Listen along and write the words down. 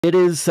It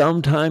is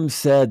sometimes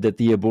said that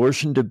the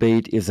abortion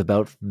debate is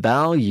about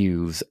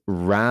values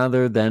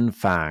rather than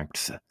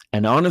facts.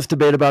 An honest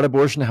debate about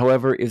abortion,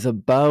 however, is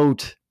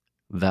about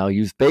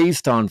values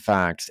based on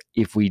facts.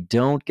 If we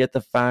don't get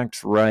the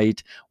facts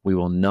right, we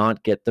will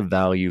not get the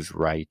values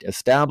right.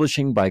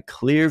 Establishing by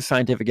clear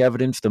scientific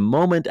evidence the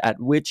moment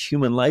at which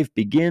human life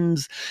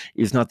begins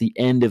is not the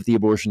end of the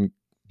abortion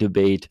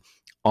debate.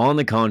 On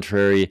the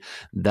contrary,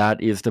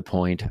 that is the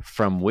point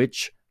from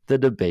which the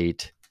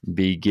debate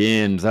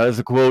begins. That is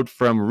a quote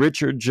from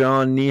Richard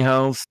John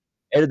Niehaus,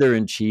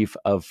 editor-in-chief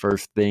of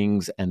First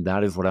Things, and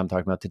that is what I'm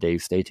talking about today.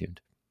 Stay tuned.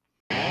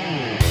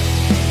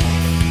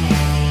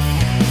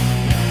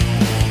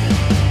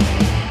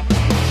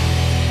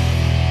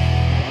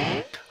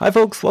 Hi,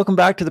 folks. Welcome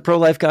back to the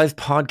Pro-Life Guys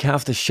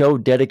podcast, a show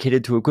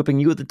dedicated to equipping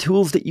you with the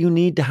tools that you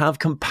need to have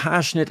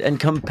compassionate and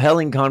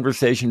compelling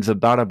conversations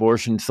about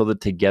abortion so that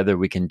together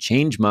we can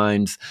change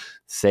minds,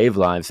 save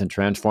lives, and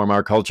transform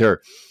our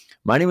culture.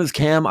 My name is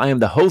Cam. I am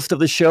the host of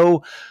the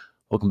show.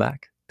 Welcome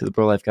back to the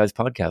Pro-Life Guys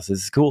podcast.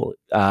 This is cool.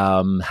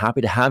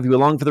 Happy to have you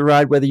along for the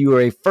ride, whether you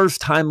are a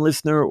first-time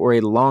listener or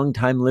a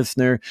long-time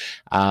listener.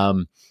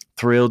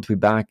 Thrilled to be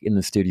back in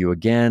the studio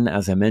again.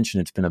 As I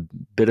mentioned, it's been a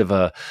bit of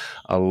a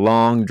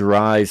long,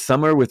 dry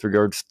summer with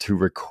regards to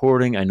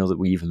recording. I know that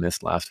we even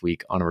missed last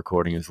week on a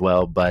recording as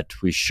well, but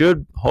we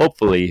should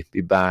hopefully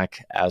be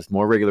back as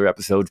more regular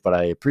episodes. But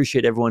I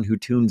appreciate everyone who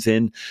tunes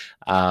in.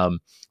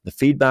 The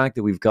feedback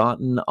that we've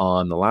gotten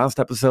on the last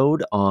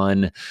episode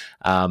on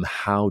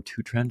how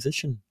to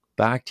transition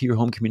back to your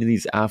home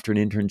communities after an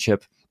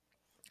internship.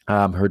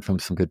 Heard from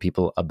some good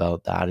people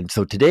about that. And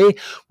so today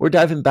we're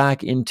diving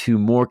back into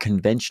more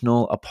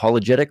conventional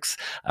apologetics.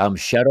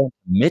 Shout out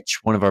Mitch,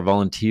 one of our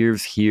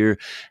volunteers here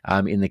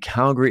in the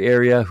Calgary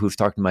area, who's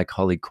talking to my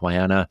colleague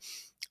Quiana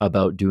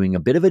about doing a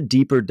bit of a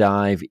deeper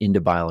dive into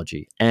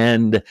biology.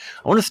 And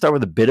I want to start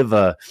with a bit of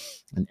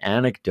an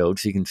anecdote.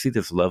 So you can see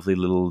this lovely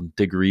little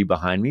degree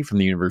behind me from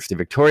the University of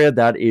Victoria.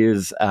 That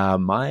is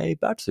my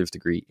bachelor's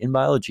degree in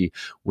biology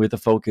with a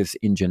focus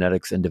in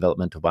genetics and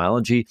developmental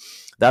biology.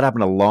 That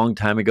happened a long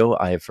time ago.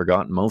 I have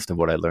forgotten most of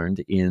what I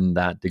learned in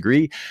that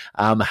degree.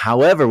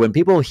 However, when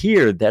people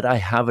hear that I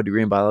have a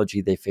degree in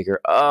biology, they figure,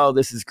 oh,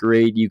 this is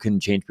great. You can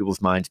change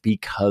people's minds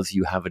because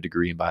you have a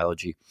degree in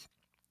biology.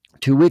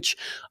 To which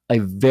I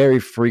very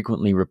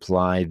frequently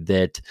reply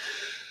that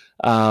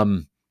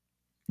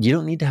you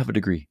don't need to have a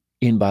degree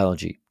in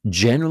biology.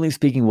 Generally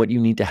speaking, what you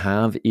need to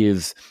have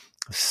is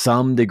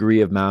some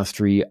degree of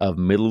mastery of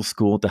middle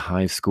school to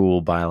high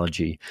school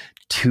biology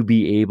to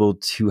be able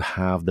to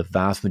have the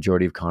vast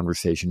majority of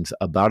conversations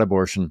about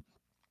abortion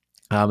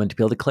and to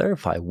be able to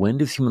clarify, when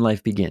does human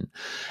life begin?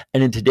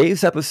 And in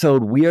today's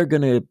episode, we are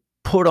going to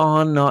put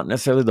on not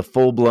necessarily the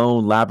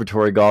full-blown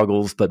laboratory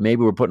goggles, but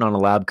maybe we're putting on a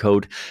lab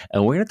coat,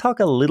 and we're going to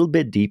talk a little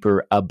bit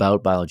deeper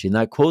about biology. And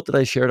that quote that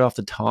I shared off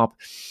the top,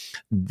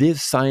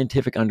 this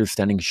scientific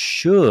understanding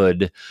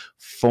should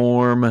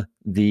form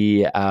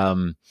the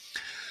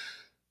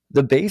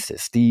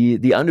basis,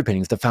 the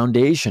underpinnings, the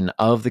foundation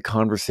of the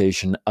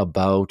conversation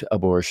about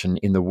abortion.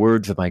 In the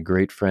words of my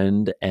great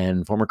friend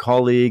and former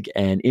colleague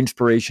and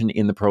inspiration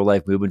in the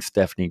pro-life movement,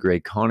 Stephanie Gray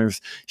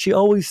Connors, she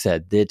always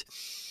said that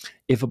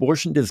if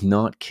abortion does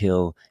not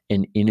kill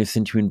an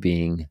innocent human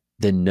being,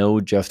 then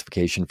no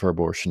justification for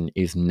abortion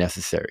is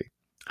necessary.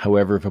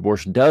 However, if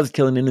abortion does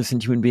kill an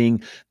innocent human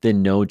being,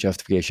 then no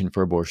justification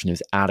for abortion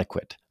is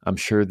adequate. I'm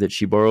sure that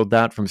she borrowed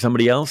that from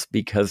somebody else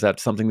because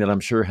that's something that I'm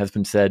sure has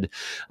been said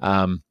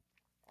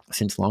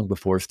since long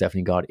before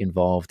Stephanie got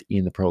involved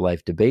in the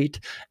pro-life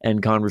debate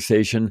and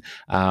conversation.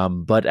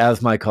 But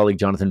as my colleague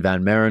Jonathan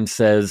Van Maren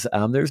says,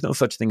 there's no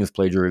such thing as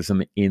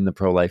plagiarism in the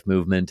pro-life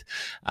movement.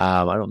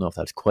 I don't know if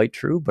that's quite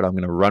true, but I'm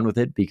going to run with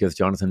it because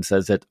Jonathan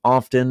says it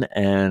often,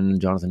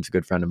 and Jonathan's a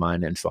good friend of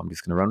mine, and so I'm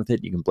just going to run with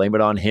it. You can blame it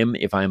on him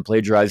if I'm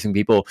plagiarizing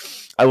people.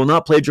 I will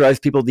not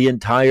plagiarize people the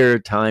entire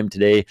time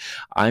today.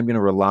 I'm going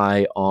to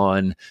rely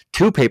on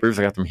two papers.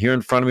 I got them here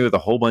in front of me with a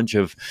whole bunch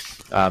of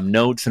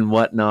notes and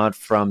whatnot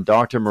from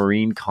Dr.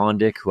 Maureen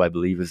Kondik, who I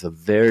believe is a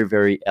very,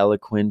 very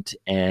eloquent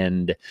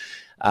and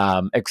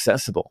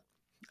accessible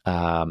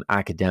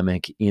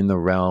academic in the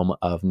realm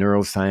of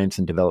neuroscience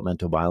and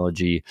developmental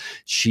biology.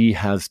 She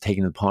has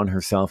taken it upon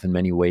herself in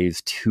many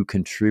ways to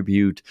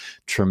contribute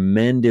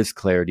tremendous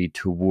clarity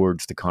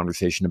towards the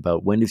conversation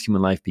about when does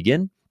human life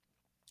begin.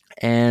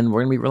 And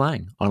we're going to be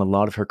relying on a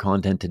lot of her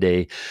content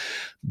today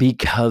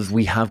because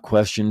we have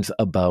questions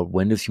about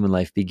when does human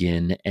life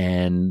begin,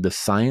 and the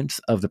science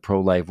of the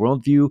pro-life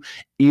worldview.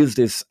 Is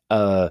this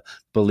a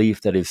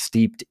belief that is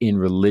steeped in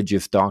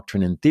religious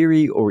doctrine and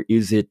theory, or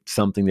is it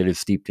something that is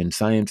steeped in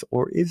science,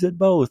 or is it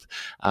both?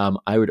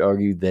 I would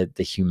argue that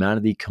the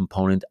humanity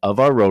component of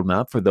our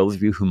roadmap, for those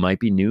of you who might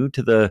be new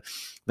to the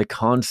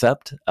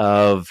concept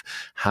of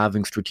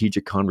having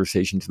strategic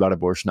conversations about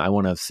abortion, I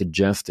want to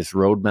suggest this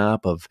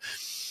roadmap of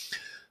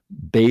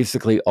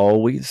basically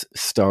always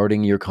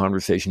starting your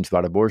conversations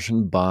about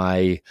abortion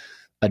by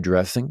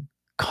addressing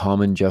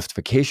common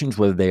justifications,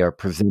 whether they are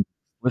presented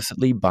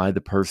explicitly by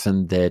the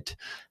person that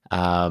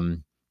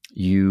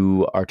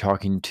you are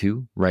talking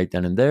to right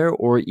then and there,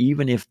 or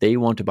even if they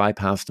want to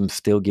bypass them,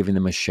 still giving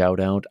them a shout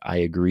out. I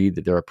agree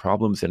that there are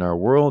problems in our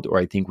world, or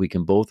I think we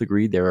can both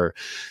agree there are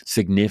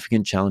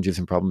significant challenges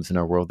and problems in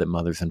our world that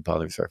mothers and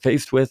fathers are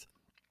faced with,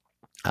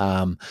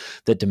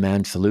 that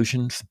demand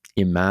solutions.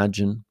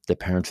 Imagine that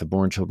parents of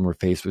born children were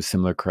faced with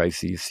similar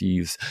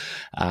crises.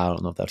 I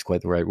don't know if that's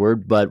quite the right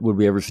word, but would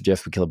we ever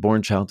suggest we kill a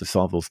born child to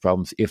solve those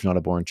problems? If not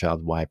a born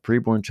child, why a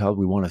preborn child?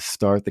 We want to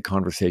start the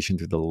conversation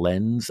through the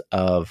lens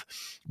of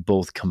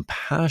both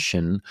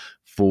compassion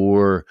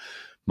for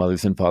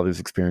mothers and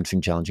fathers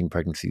experiencing challenging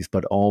pregnancies,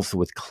 but also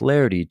with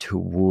clarity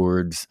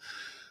towards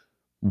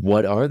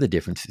what are the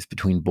differences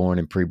between born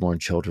and preborn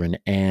children,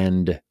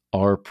 and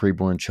are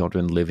preborn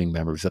children living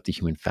members of the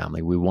human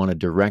family? We want to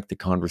direct the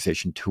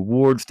conversation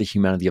towards the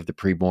humanity of the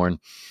preborn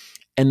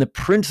and the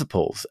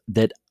principles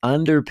that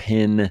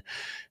underpin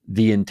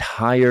the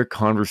entire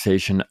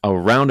conversation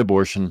around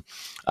abortion,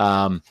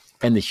 and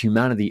the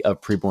humanity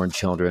of preborn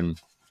children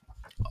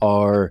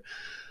are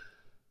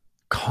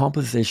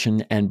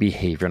composition and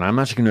behavior. And I'm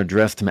actually going to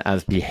address them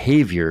as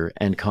behavior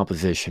and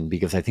composition,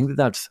 because I think that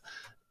that's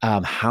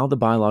how the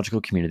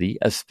biological community,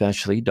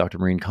 especially Dr.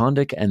 Maureen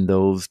Kondik and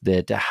those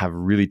that have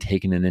really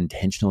taken an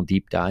intentional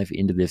deep dive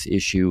into this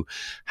issue,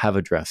 have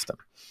addressed them.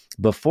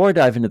 Before I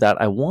dive into that,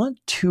 I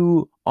want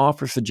to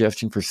offer a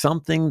suggestion for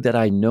something that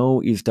I know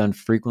is done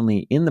frequently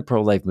in the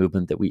pro-life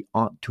movement that we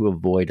ought to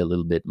avoid a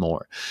little bit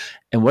more.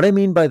 And what I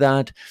mean by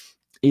that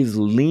is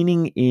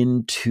leaning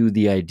into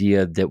the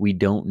idea that we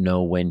don't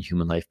know when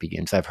human life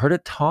begins. I've heard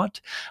it taught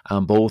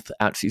both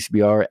at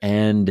CCBR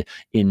and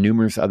in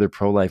numerous other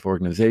pro-life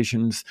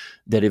organizations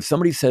that if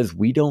somebody says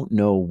we don't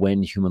know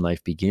when human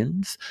life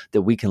begins,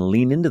 that we can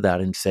lean into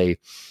that and say,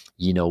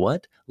 you know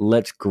what?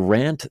 Let's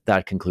grant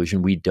that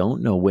conclusion. We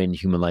don't know when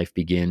human life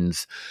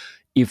begins.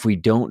 If we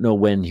don't know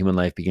when human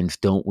life begins,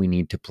 don't we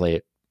need to play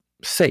it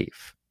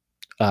safe?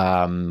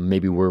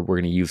 Maybe we're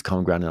going to use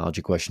common ground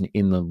analogy question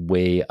in the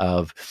way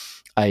of,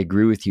 I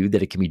agree with you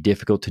that it can be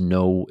difficult to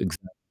know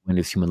exactly when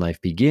does human life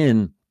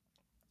begin.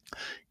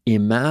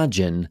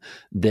 Imagine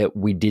that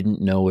we didn't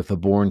know if a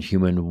born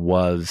human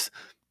was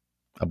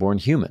a born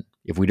human.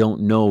 If we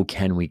don't know,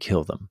 can we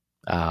kill them?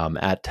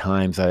 At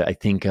times, I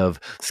think of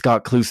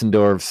Scott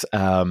Klusendorf's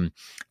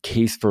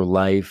Case for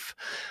Life,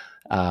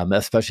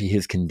 especially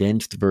his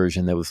condensed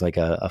version that was like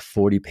a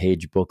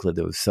 40-page booklet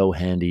that was so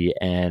handy.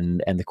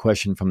 And the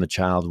question from the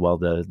child while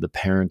the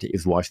parent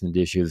is washing the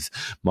dishes,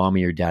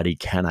 mommy or daddy,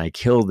 can I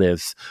kill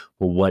this?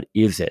 Well, what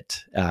is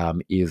it?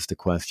 Is the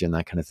question,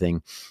 that kind of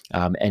thing.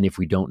 And if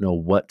we don't know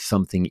what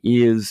something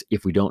is,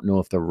 if we don't know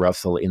if the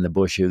rustle in the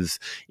bushes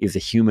is a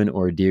human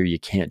or a deer, you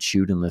can't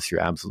shoot unless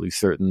you're absolutely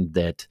certain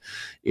that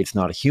it's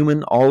not a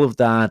human. All of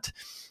that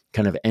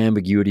kind of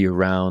ambiguity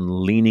around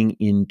leaning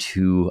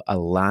into a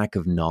lack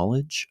of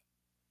knowledge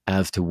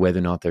as to whether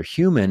or not they're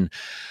human.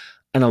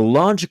 And a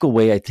logical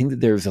way, I think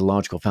that there's a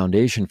logical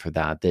foundation for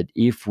that, that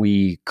if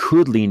we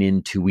could lean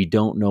into, we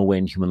don't know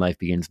when human life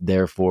begins,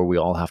 therefore we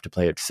all have to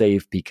play it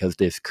safe because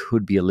this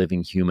could be a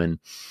living human.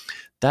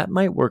 That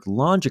might work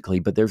logically,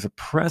 but there's a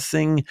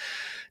pressing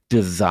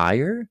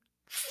desire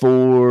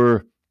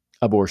for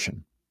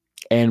abortion.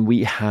 And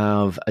we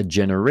have a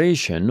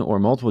generation or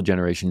multiple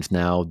generations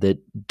now that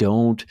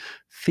don't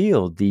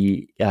feel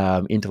the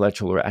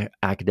intellectual or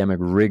academic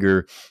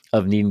rigor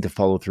of needing to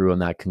follow through on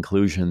that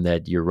conclusion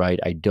that you're right,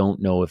 I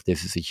don't know if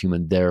this is a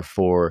human,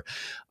 therefore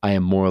I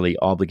am morally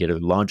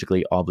obligated,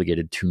 logically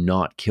obligated to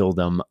not kill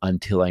them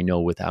until I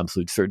know with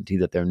absolute certainty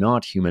that they're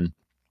not human.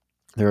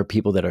 There are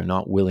people that are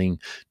not willing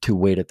to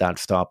wait at that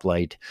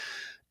stoplight.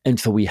 And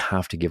so we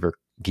have to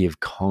give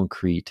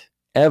concrete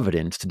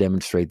evidence to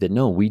demonstrate that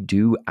no, we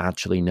do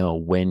actually know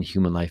when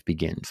human life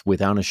begins.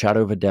 Without a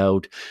shadow of a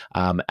doubt,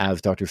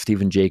 as Dr.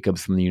 Stephen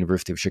Jacobs from the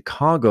University of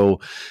Chicago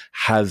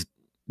has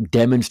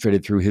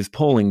demonstrated through his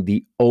polling,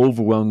 the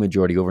overwhelming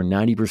majority, over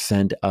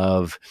 90%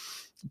 of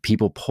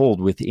people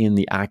polled within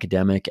the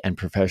academic and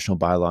professional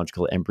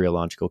biological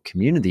embryological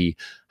community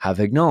have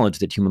acknowledged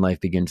that human life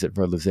begins at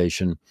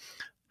fertilization.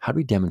 How do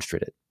we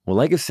demonstrate it? Well,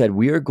 like I said,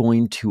 we are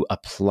going to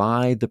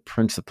apply the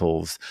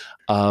principles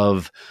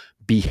of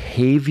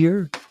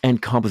behavior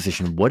and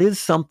composition. What is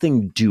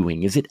something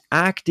doing? Is it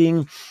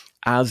acting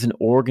as an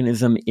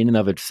organism in and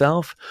of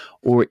itself,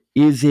 or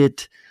is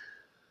it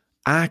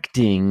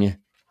acting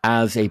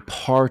as a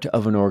part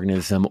of an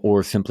organism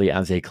or simply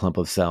as a clump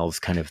of cells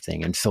kind of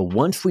thing? And so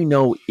once we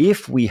know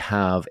if we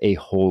have a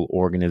whole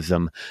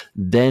organism,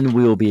 then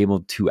we'll be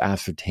able to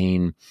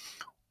ascertain,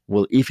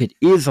 well, if it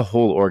is a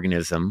whole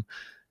organism,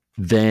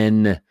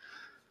 then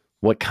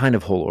what kind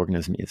of whole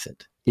organism is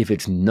it? If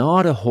it's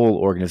not a whole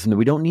organism, then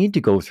we don't need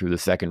to go through the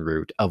second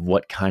route of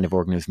what kind of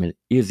organism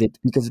is it,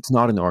 because it's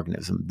not an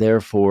organism.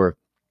 Therefore,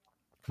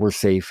 we're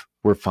safe,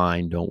 we're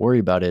fine, don't worry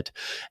about it.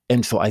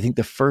 And so I think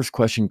the first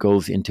question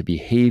goes into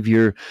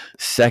behavior.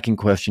 Second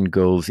question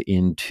goes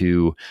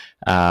into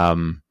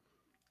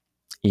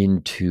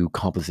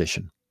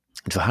composition.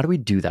 So how do we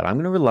do that? I'm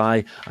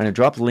going to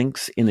drop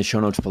links in the show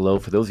notes below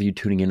for those of you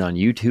tuning in on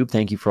YouTube.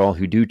 Thank you for all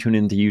who do tune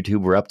into YouTube.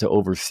 We're up to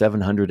over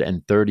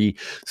 730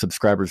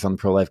 subscribers on the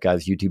Pro Life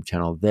Guys YouTube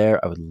channel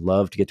there. I would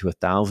love to get to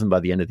 1,000 by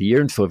the end of the year.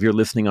 And so if you're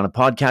listening on a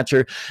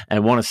podcatcher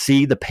and want to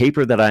see the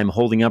paper that I'm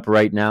holding up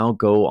right now,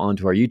 go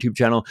onto our YouTube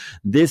channel.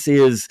 This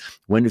is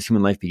When Does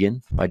Human Life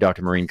Begin by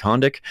Dr. Maureen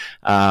Kondik.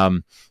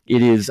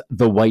 It is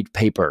the white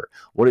paper.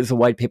 What is a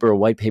white paper? A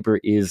white paper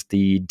is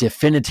the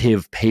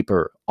definitive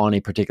paper on a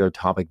particular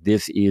topic.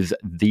 This is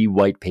the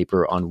white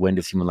paper on When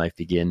Does Human Life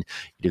Begin.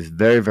 It is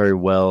very, very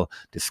well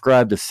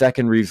described. The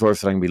second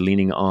resource that I'm going to be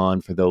leaning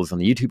on for those on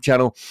the YouTube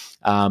channel,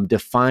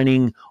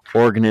 defining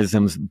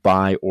organisms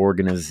by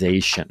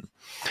organization.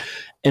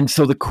 And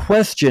so the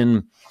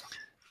question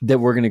that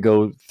we're going to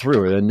go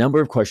through, or the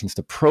number of questions,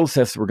 the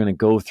process we're going to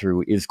go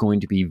through is going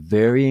to be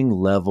varying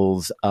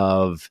levels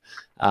of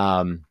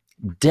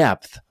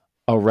depth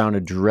around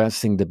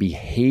addressing the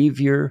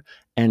behavior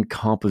and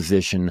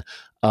composition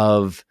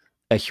of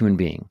a human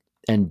being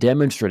and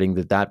demonstrating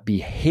that that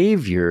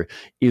behavior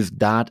is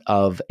that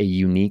of a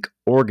unique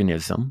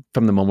organism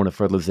from the moment of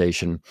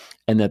fertilization,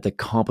 and that the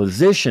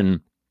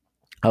composition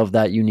of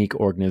that unique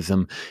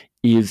organism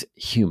is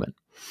human.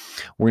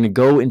 We're going to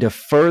go into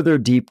further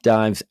deep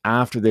dives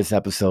after this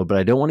episode, but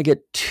I don't want to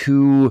get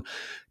too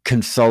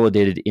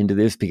consolidated into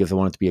this because I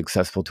want it to be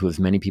accessible to as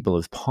many people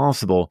as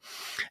possible.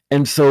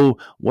 And so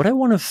what I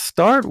want to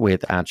start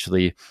with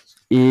actually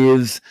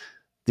is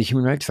the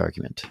human rights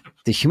argument.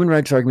 The human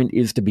rights argument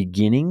is the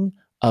beginning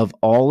of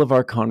all of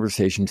our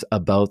conversations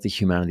about the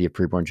humanity of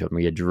preborn children.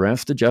 We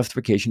address the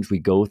justifications, we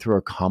go through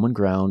our common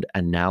ground,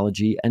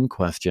 analogy, and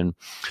question,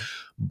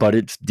 but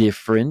it's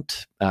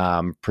different.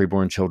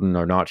 Preborn children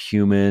are not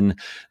human.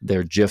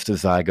 They're just a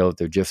zygote.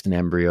 They're just an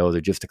embryo.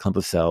 They're just a clump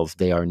of cells.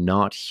 They are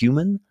not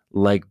human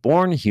like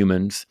born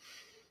humans.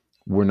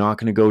 We're not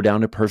going to go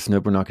down to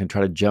personhood. We're not going to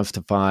try to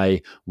justify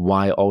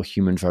why all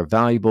humans are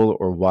valuable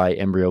or why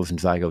embryos and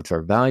zygotes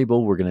are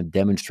valuable. We're going to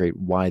demonstrate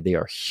why they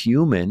are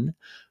human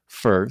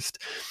first.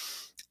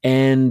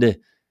 And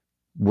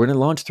we're going to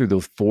launch through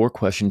those 4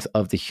 questions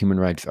of the human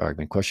rights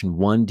argument. Question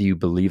 1, do you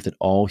believe that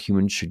all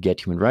humans should get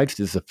human rights?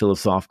 This is a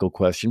philosophical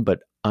question, but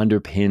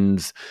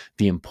underpins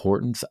the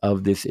importance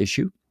of this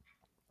issue.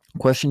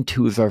 Question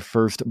 2 is our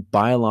first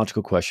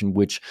biological question,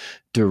 which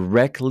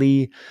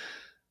directly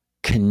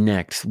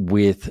connects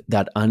with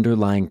that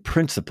underlying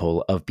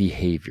principle of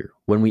behavior.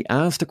 When we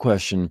ask the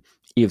question,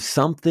 if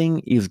something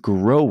is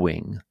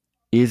growing,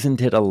 isn't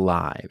it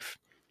alive?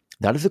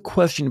 That is a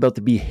question about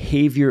the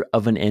behavior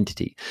of an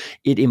entity.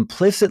 It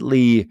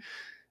implicitly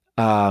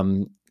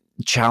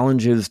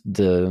challenges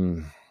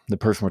the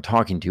person we're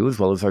talking to, as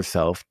well as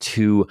ourselves,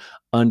 to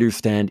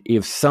understand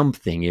if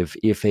something,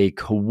 if a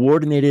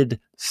coordinated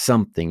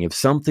something, if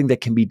something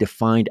that can be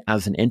defined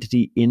as an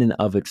entity in and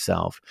of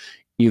itself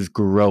is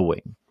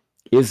growing,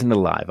 isn't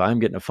alive. I'm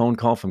getting a phone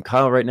call from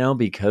Kyle right now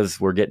because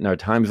we're getting our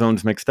time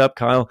zones mixed up.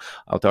 Kyle,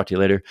 I'll talk to you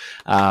later.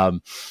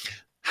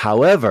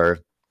 However,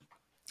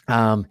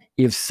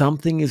 if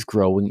something is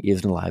growing,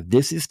 isn't alive,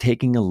 this is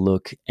taking a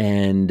look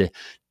and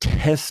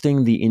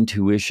testing the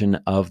intuition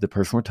of the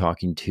person we're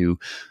talking to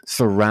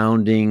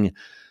surrounding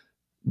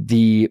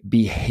the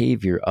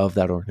behavior of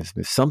that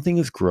organism. If something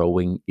is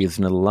growing,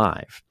 isn't it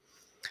alive?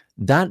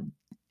 That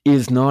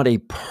is not a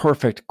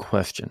perfect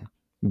question,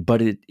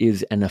 but it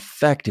is an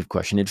effective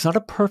question. It's not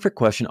a perfect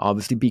question,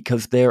 obviously,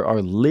 because there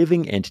are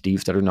living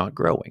entities that are not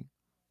growing.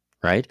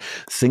 Right?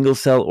 Single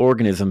cell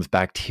organisms,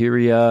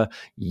 bacteria,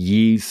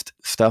 yeast,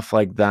 stuff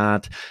like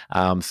that,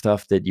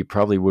 stuff that you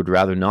probably would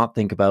rather not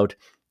think about,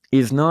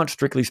 is not,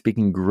 strictly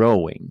speaking,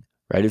 growing,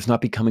 right? It's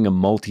not becoming a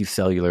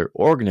multicellular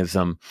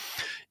organism.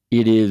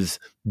 It is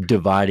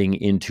dividing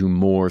into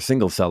more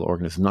single cell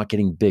organisms, not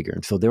getting bigger.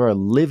 And so there are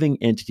living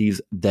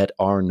entities that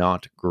are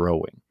not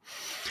growing.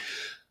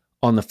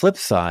 On the flip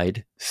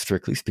side,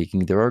 strictly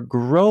speaking, there are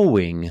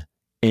growing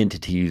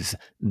entities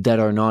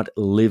that are not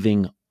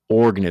living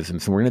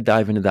organisms. And we're going to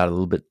dive into that a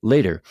little bit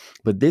later.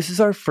 But this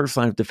is our first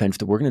line of defense,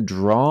 that we're going to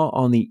draw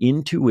on the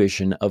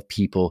intuition of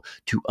people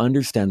to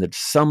understand that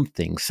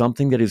something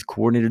that is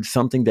coordinated,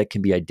 something that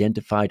can be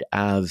identified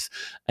as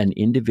an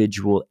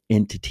individual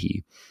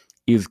entity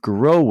is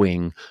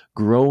growing.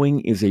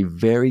 Growing is a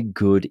very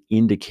good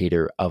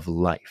indicator of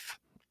life.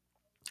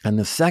 And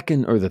the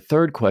second or the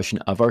third question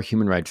of our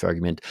human rights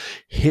argument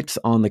hits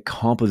on the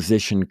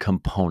composition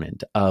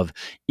component of,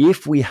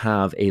 if we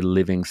have a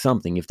living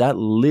something, if that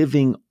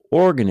living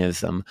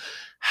organism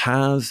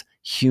has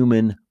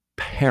human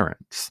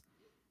parents.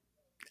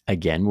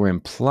 Again, we're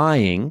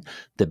implying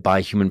that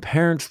by human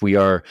parents, we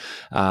are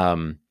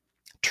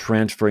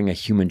transferring a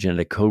human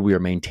genetic code. We are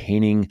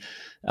maintaining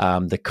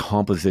the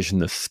composition,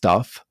 the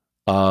stuff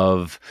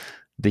of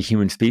the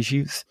human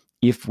species.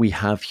 If we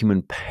have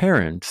human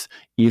parents,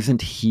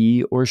 isn't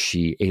he or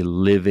she a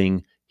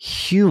living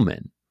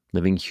human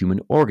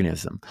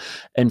organism?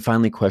 And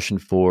finally, question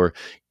 4,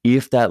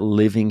 if that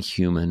living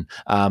human,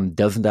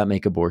 doesn't that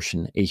make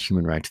abortion a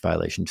human rights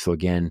violation? So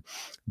again,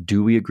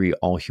 do we agree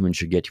all humans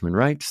should get human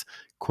rights?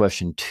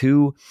 Question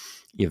 2,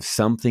 if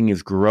something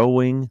is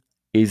growing,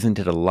 isn't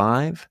it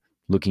alive?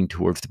 Looking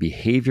towards the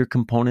behavior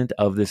component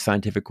of this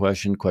scientific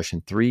question.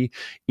 Question 3,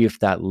 if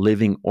that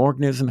living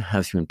organism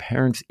has human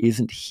parents,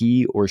 isn't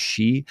he or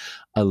she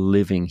a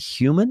living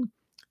human?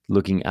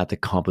 Looking at the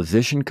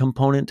composition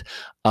component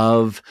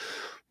of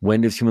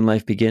when does human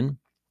life begin?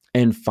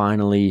 And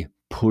finally,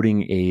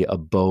 putting a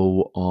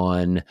bow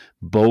on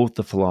both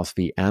the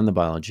philosophy and the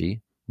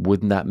biology.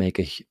 Wouldn't that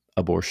make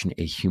abortion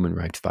a human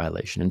rights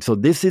violation? And so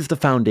this is the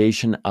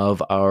foundation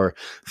of our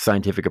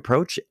scientific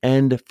approach.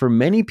 And for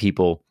many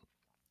people,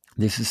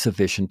 this is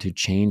sufficient to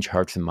change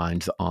hearts and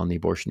minds on the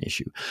abortion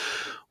issue.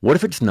 What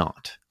if it's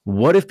not?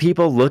 What if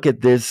people look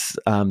at this,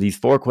 these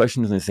 4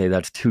 questions and they say,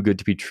 that's too good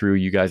to be true.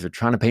 You guys are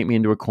trying to paint me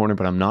into a corner,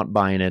 but I'm not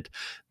buying it.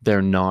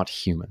 They're not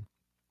human.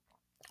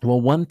 Well,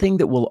 one thing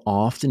that we'll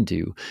often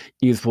do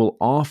is we'll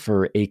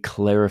offer a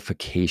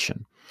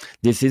clarification.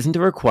 This isn't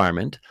a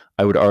requirement.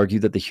 I would argue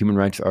that the human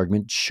rights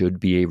argument should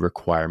be a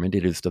requirement.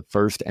 It is the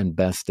first and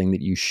best thing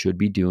that you should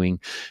be doing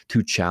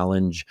to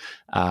challenge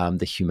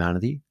the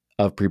humanity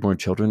of preborn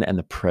children and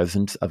the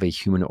presence of a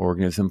human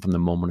organism from the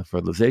moment of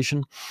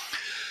fertilization.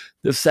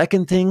 The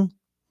second thing,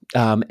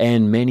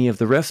 and many of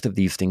the rest of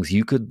these things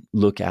you could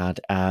look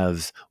at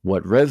as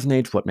what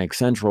resonates, what makes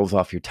sense, rolls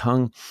off your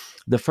tongue.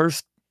 The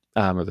first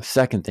or the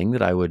second thing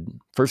that I would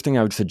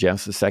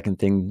suggest, the second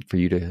thing for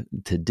you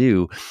to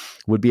do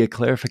would be a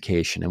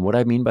clarification. And what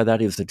I mean by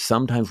that is that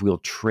sometimes we'll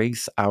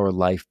trace our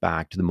life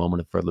back to the moment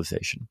of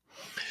fertilization.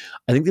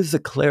 I think this is a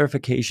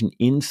clarification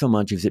in so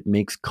much as it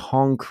makes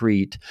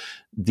concrete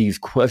these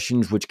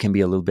questions, which can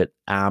be a little bit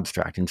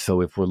abstract. And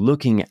so if we're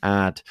looking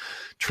at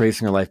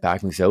tracing our life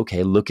back and we say,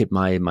 okay, look at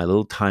my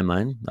little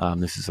timeline.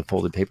 This is a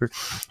folded paper.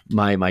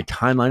 My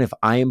timeline, if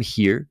I am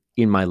here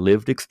in my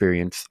lived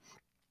experience,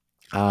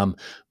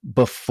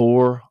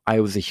 before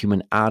I was a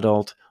human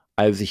adult,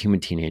 I was a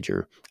human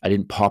teenager. I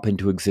didn't pop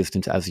into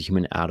existence as a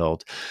human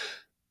adult.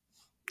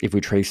 If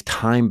we trace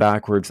time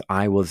backwards,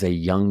 I was a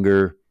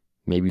younger,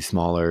 maybe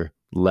smaller,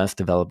 less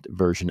developed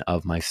version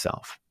of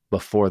myself.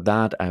 Before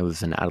that, I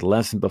was an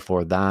adolescent.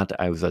 Before that,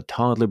 I was a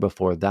toddler.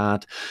 Before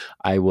that,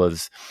 I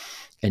was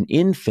an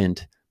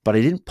infant, but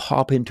I didn't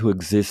pop into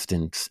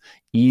existence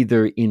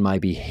either in my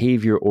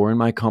behavior or in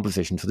my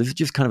composition. So this is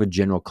just kind of a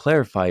general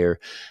clarifier.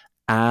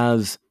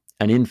 As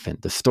an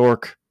infant, the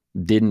stork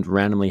didn't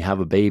randomly have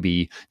a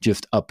baby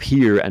just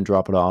appear and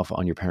drop it off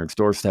on your parents'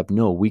 doorstep.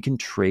 No, we can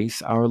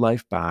trace our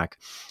life back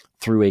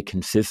through a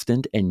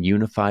consistent and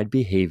unified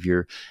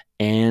behavior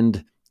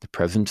and the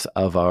presence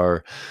of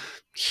our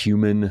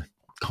human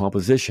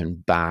composition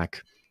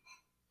back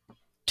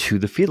to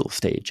the fetal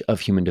stage of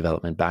human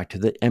development, back to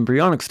the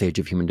embryonic stage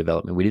of human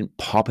development. We didn't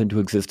pop into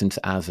existence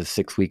as a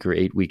 6-week or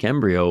 8-week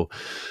embryo.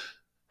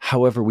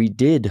 However, we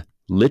did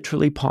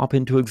literally pop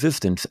into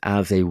existence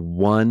as a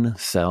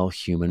 1-cell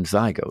human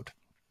zygote.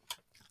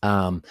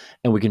 And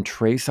we can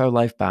trace our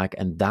life back,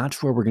 and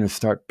that's where we're going to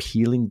start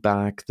peeling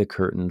back the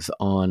curtains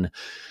on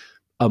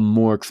a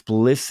more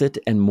explicit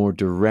and more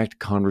direct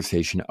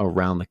conversation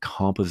around the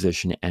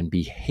composition and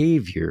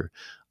behavior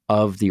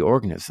of the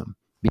organism.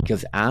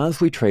 Because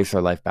as we trace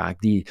our life back,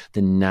 the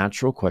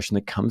natural question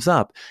that comes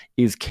up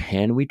is,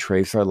 can we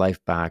trace our life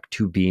back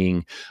to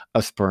being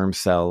a sperm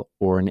cell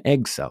or an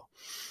egg cell?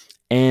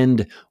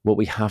 And what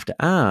we have to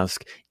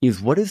ask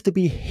is, what is the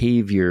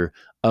behavior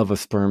of a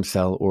sperm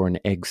cell or an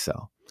egg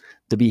cell?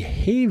 The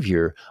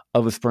behavior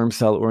of a sperm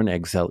cell or an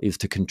egg cell is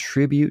to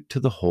contribute to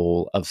the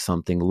whole of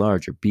something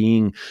larger,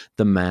 being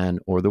the man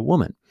or the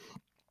woman.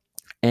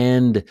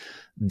 And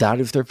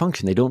that is their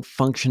function. They don't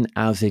function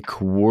as a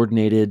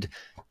coordinated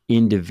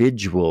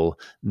individual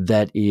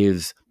that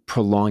is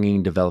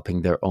prolonging,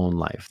 developing their own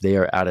life. They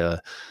are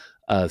at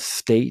a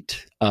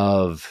state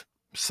of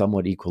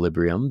somewhat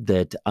equilibrium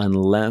that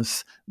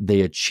unless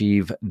they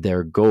achieve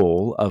their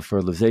goal of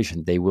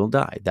fertilization, they will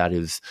die. That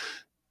is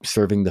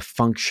serving the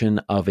function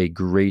of a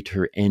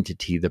greater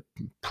entity, the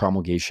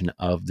promulgation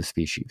of the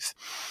species.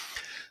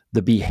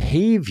 The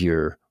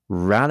behavior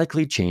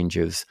radically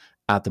changes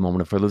at the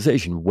moment of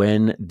fertilization.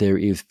 When there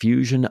is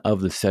fusion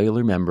of the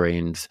cellular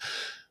membranes,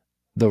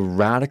 the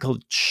radical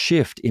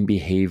shift in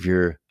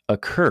behavior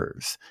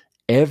occurs.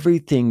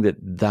 Everything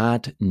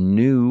that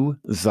new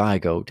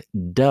zygote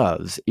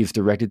does is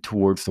directed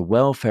towards the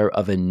welfare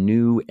of a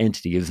new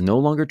entity, is no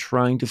longer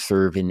trying to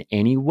serve in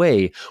any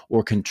way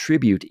or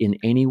contribute in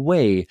any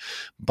way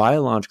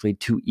biologically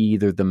to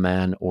either the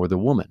man or the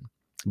woman,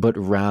 but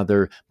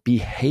rather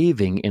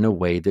behaving in a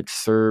way that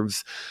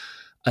serves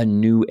a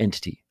new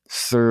entity,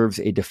 serves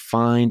a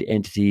defined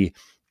entity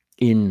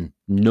in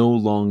no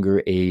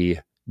longer a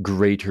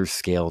greater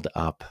scaled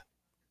up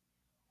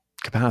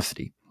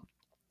capacity.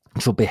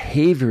 So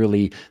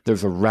behaviorally,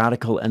 there's a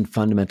radical and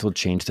fundamental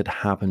change that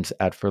happens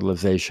at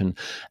fertilization.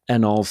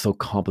 And also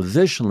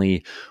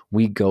compositionally,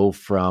 we go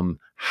from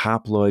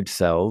haploid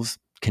cells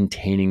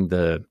containing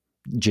the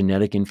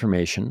genetic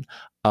information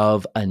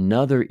of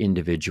another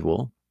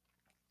individual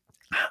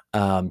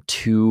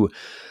to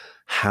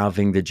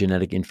having the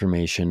genetic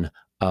information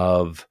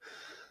of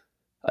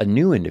a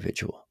new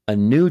individual. a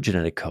new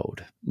genetic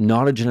code,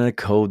 not a genetic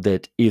code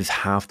that is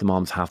half the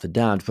moms, half the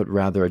dads, but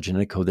rather a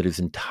genetic code that is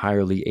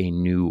entirely a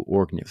new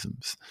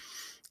organisms.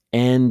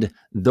 And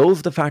those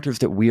are the factors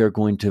that we are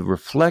going to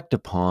reflect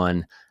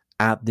upon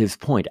at this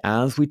point.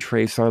 As we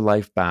trace our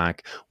life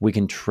back, we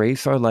can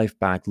trace our life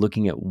back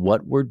looking at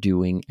what we're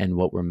doing and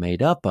what we're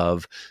made up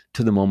of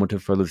to the moment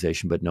of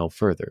fertilization, but no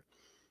further.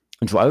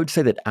 And so I would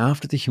say that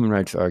after the human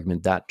rights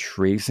argument, that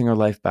tracing our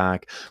life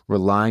back,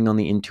 relying on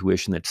the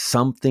intuition that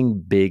something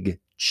big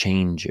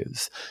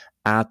changes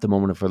at the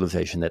moment of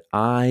fertilization, that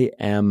I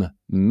am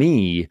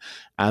me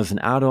as an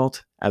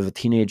adult, as a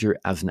teenager,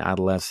 as an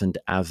adolescent,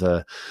 as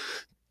a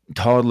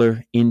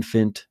toddler,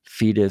 infant,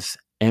 fetus,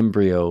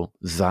 embryo,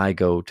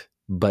 zygote,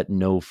 but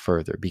no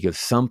further, because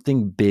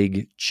something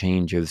big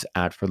changes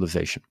at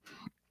fertilization.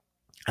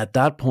 At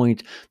that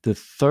point, the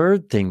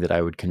third thing that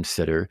I would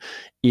consider,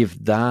 if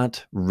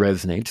that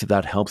resonates, if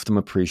that helps them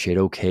appreciate,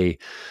 okay,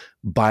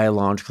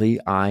 biologically,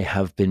 I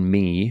have been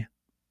me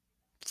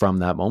from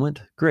that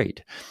moment,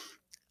 great.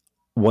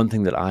 One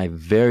thing that I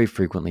very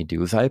frequently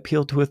do is I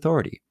appeal to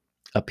authority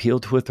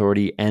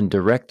and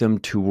direct them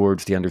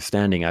towards the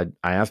understanding. I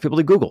ask people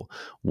to Google,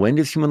 when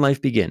does human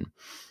life begin?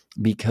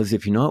 Because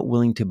if you're not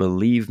willing to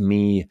believe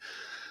me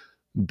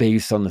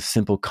based on the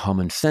simple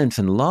common sense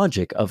and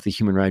logic of the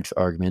human rights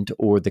argument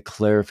or the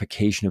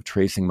clarification of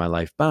tracing my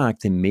life back,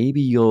 then maybe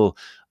you'll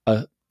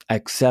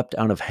accept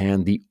out of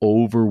hand the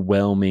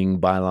overwhelming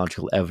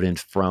biological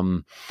evidence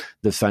from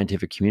the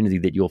scientific community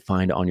that you'll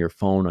find on your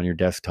phone, on your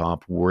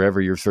desktop,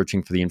 wherever you're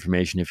searching for the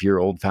information. If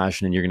you're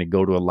old-fashioned and you're going to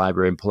go to a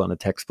library and pull out a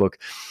textbook,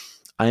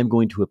 I am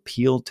going to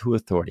appeal to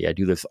authority. I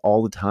do this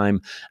all the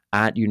time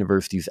at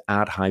universities,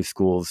 at high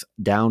schools,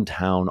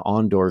 downtown,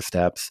 on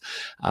doorsteps.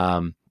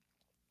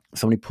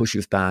 Somebody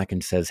pushes back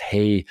and says,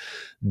 hey,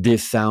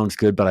 this sounds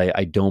good, but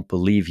I don't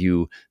believe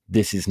you.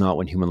 This is not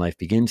when human life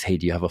begins. Hey,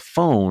 do you have a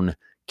phone?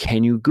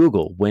 Can you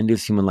Google, when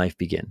does human life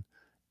begin?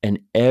 And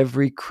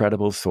every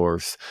credible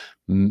source,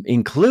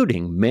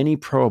 including many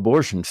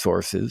pro-abortion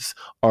sources,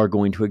 are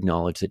going to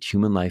acknowledge that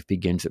human life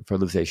begins at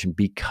fertilization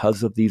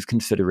because of these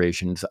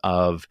considerations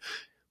of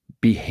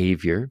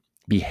behavior,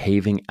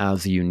 behaving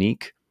as a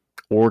unique,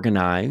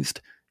 organized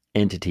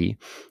entity,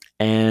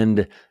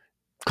 and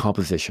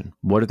composition.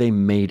 What are they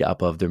made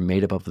up of? They're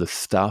made up of the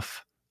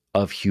stuff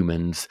of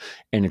humans,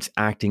 and it's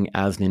acting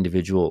as an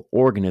individual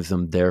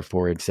organism.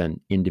 Therefore, it's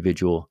an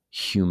individual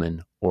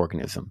human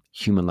organism.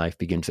 Human life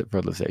begins at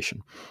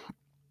fertilization.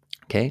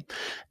 Okay?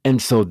 And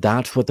so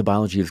that's what the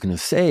biology is going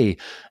to say.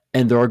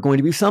 And there are going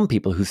to be some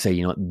people who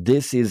say,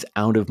 this is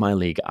out of my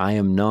league. I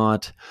am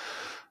not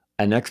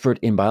an expert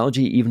in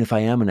biology. Even if I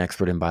am an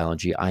expert in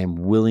biology, I am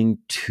willing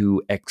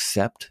to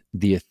accept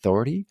the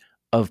authority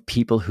of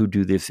people who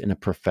do this in a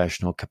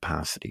professional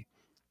capacity,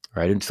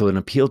 right? And so an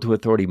appeal to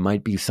authority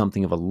might be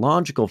something of a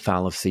logical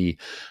fallacy.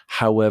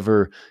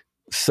 However,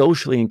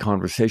 socially and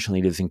conversationally,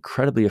 it is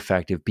incredibly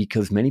effective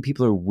because many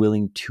people are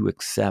willing to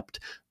accept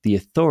the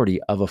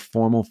authority of a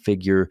formal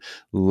figure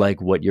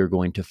like what you're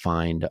going to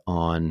find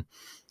on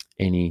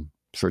any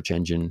search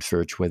engine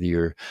search, whether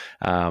you're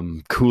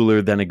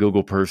cooler than a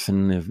Google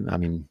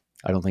person.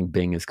 I don't think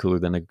Bing is cooler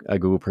than a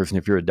Google person.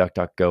 If you're a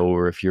DuckDuckGo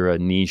or if you're a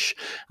niche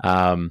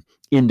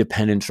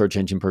independent search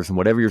engine person,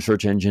 whatever your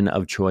search engine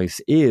of choice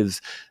is,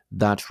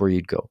 that's where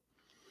you'd go.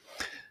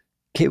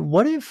 Okay,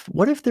 what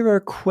if there are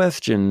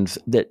questions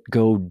that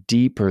go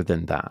deeper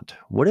than that?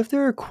 What if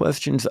there are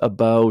questions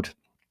about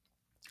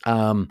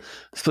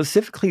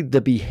specifically the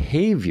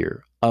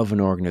behavior of an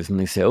organism?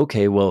 They say,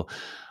 okay, well,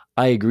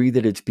 I agree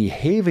that it's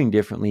behaving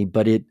differently,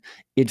 but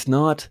it's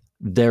not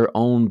their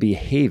own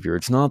behavior.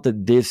 It's not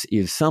that this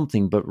is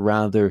something, but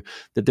rather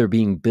that they're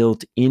being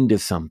built into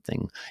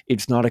something.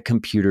 It's not a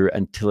computer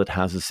until it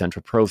has a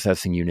central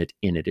processing unit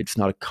in it. It's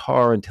not a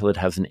car until it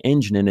has an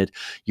engine in it.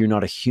 You're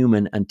not a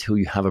human until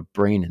you have a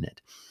brain in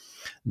it.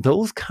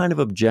 Those kind of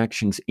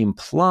objections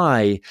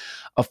imply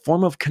a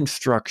form of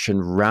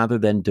construction rather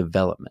than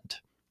development.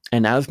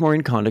 And as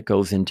Maureen Condit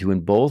goes into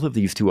in both of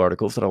these two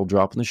articles that I'll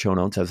drop in the show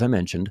notes, as I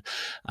mentioned,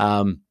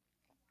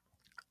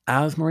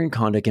 as Maureen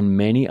Condit and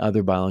many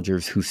other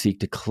biologists who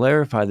seek to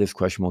clarify this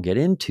question we'll get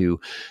into,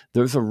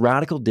 there's a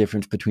radical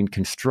difference between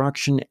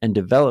construction and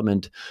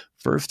development,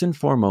 first and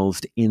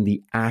foremost in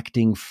the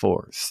acting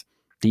force.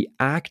 The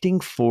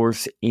acting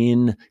force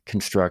in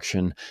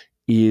construction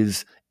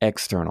is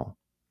external,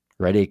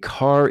 right? A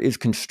car is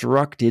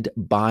constructed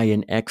by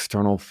an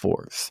external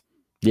force.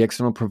 The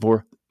external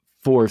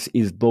force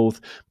is both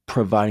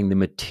providing the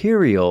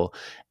material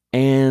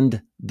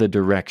and the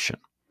direction.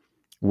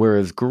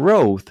 Whereas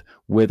growth,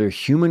 whether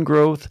human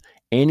growth,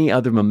 any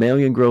other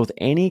mammalian growth,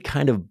 any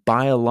kind of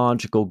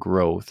biological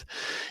growth,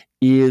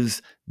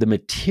 is the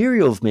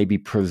materials may be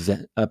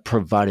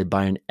provided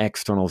by an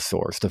external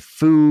source. The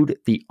food,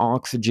 the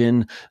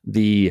oxygen,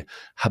 the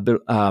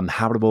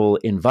habitable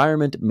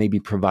environment may be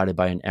provided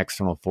by an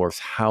external force.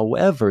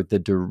 However, the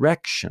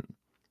direction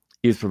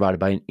is provided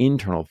by an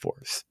internal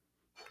force.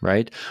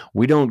 Right?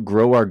 We don't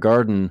grow our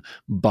garden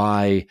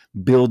by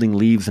building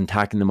leaves and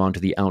tacking them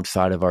onto the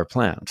outside of our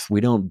plants.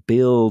 We don't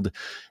build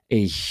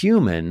a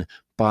human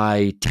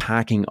by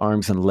tacking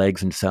arms and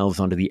legs and cells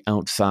onto the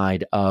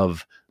outside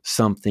of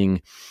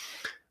something,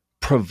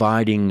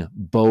 providing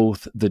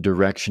both the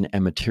direction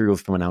and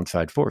materials from an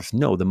outside force.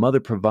 No, the mother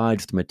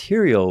provides the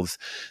materials,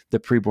 the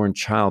preborn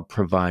child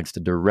provides the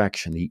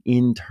direction, the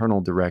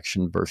internal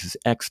direction versus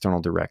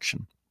external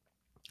direction.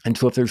 And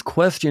so if there's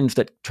questions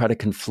that try to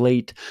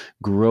conflate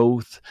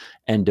growth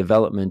and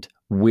development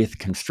with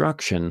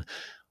construction,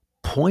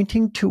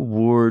 pointing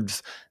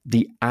towards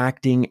the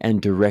acting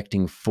and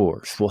directing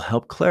force will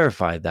help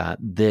clarify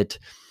that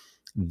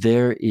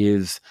there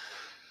is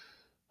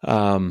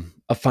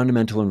a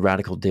fundamental and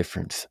radical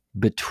difference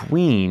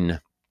between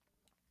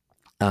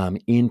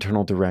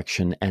internal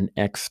direction and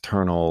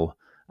external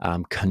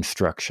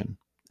construction.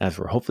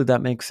 Hopefully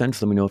that makes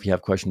sense. Let me know if you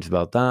have questions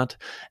about that.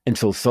 And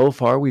so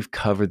far we've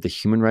covered the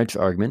human rights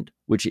argument,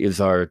 which is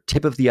our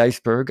tip of the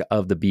iceberg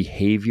of the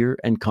behavior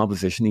and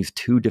composition, these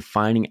two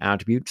defining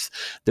attributes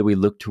that we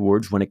look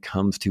towards when it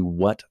comes to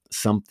what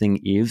something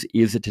is.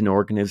 Is it an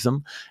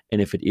organism? And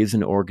if it is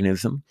an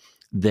organism,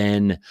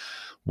 then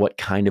what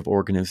kind of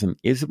organism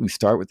is it? We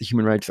start with the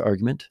human rights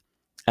argument.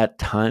 At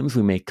times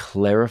we may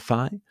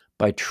clarify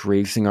by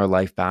tracing our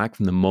life back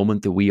from the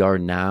moment that we are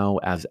now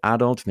as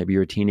adults. Maybe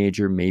you're a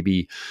teenager,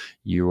 maybe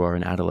you are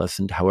an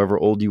adolescent, however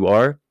old you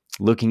are,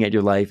 looking at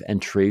your life and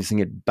tracing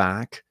it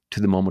back to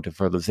the moment of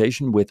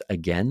fertilization with,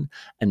 again,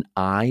 an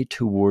eye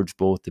towards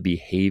both the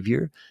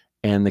behavior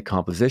and the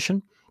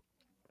composition.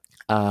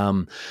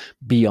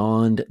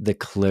 Beyond the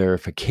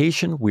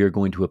clarification, we are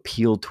going to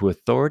appeal to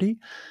authority,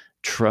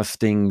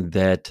 trusting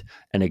that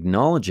and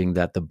acknowledging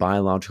that the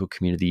biological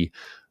community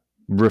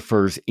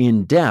refers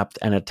in depth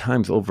and at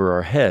times over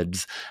our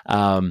heads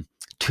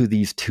to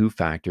these two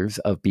factors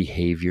of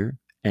behavior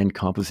and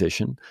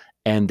composition.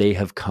 And they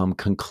have come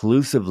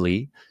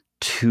conclusively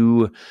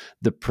to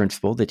the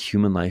principle that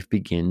human life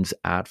begins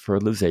at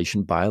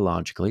fertilization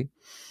biologically.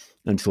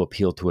 And so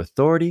appeal to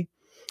authority.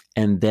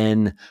 And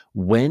then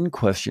when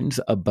questions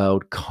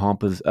about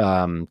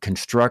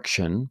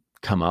construction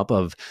come up,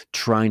 of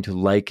trying to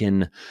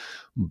liken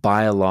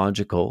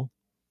biological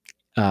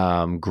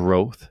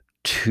growth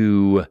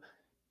to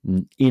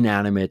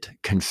inanimate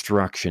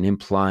construction,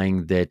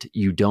 implying that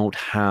you don't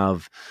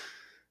have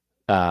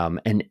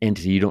an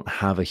entity, you don't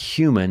have a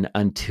human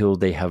until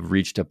they have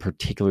reached a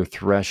particular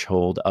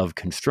threshold of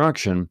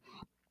construction,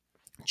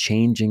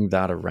 changing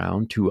that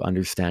around to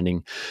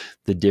understanding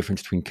the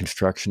difference between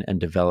construction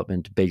and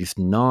development based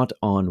not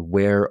on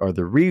where are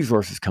the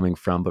resources coming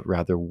from, but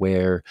rather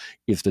where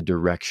is the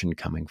direction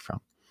coming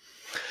from.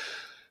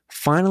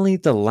 Finally,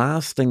 the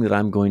last thing that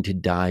I'm going to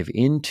dive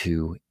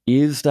into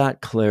is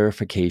that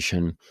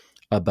clarification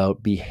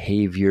about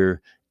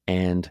behavior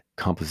and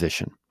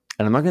composition.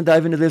 And I'm not going to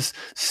dive into this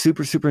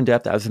super in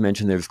depth. As I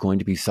mentioned, there's going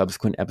to be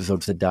subsequent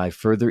episodes that dive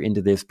further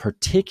into this,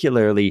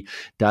 particularly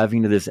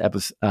diving into this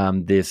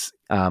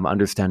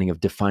understanding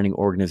of defining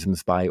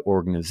organisms by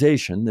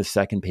organization, the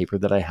second paper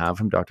that I have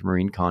from Dr.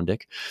 Maureen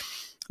Kondik,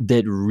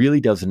 that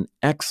really does an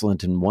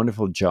excellent and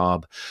wonderful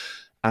job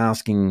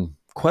asking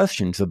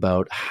questions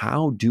about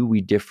how do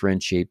we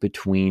differentiate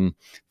between,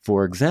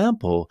 for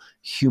example,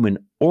 human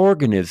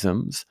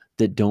organisms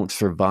that don't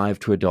survive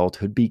to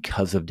adulthood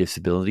because of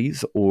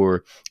disabilities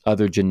or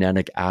other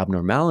genetic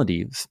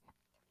abnormalities,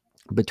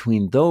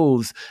 between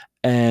those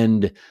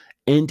and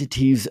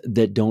entities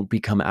that don't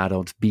become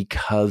adults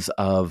because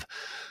of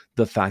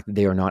the fact that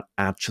they are not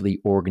actually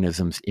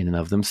organisms in and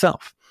of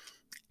themselves.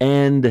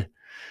 And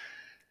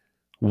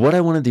what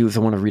I want to do is I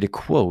want to read a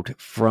quote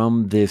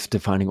from this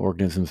Defining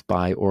Organisms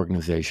by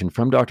Organization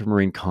from Dr.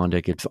 Maureen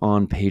Kondik. It's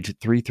on page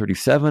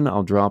 337.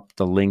 I'll drop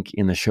the link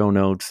in the show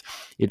notes.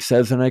 It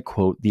says, and I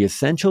quote, "The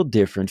essential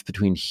difference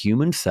between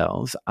human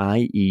cells,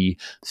 i.e.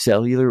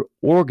 cellular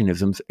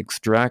organisms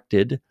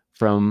extracted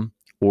from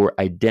or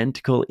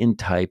identical in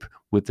type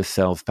with the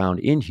cells found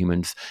in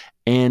humans,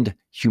 and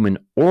human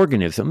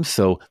organisms,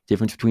 so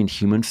difference between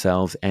human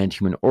cells and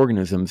human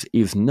organisms,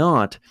 is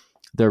not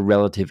their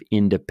relative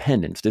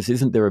independence. This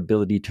isn't their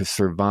ability to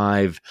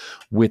survive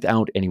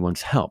without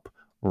anyone's help.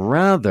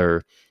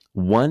 Rather,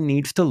 one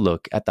needs to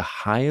look at the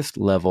highest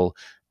level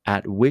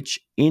at which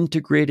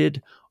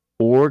integrated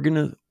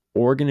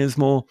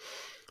organismal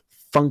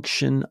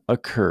function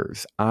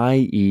occurs,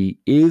 i.e.,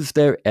 is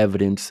there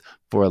evidence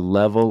for a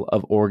level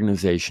of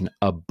organization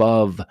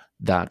above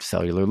that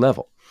cellular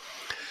level?"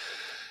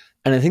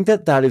 And I think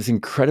that is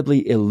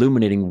incredibly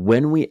illuminating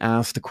when we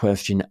ask the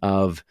question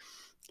of,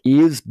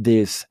 is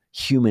this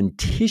human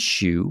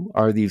tissue?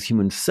 Are these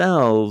human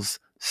cells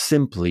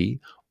simply,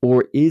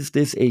 or is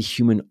this a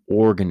human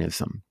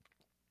organism?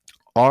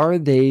 Are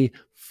they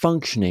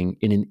functioning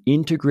in an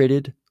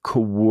integrated,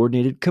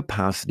 coordinated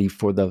capacity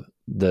for the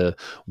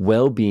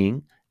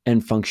well-being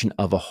and function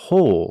of a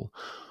whole,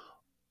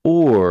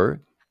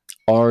 or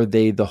are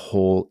they the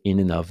whole in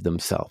and of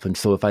themselves? And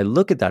so if I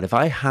look at that, if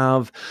I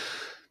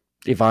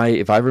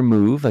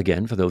remove,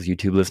 again, for those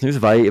YouTube listeners,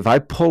 if I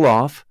pull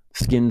off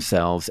skin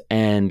cells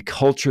and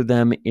culture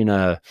them in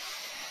a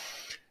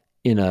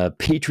in a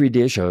petri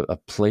dish, a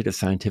plate, a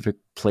scientific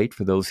plate,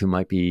 for those who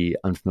might be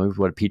unfamiliar with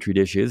what a petri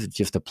dish is, it's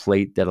just a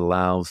plate that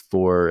allows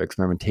for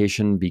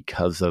experimentation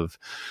because of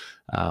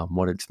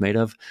what it's made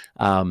of.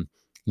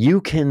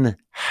 You can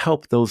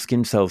help those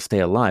skin cells stay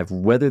alive,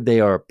 whether they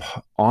are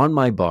on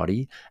my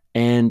body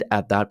and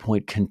at that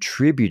point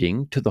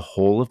contributing to the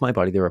whole of my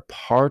body. They're a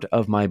part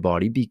of my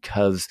body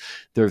because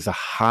there's a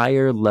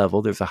higher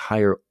level, there's a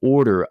higher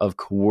order of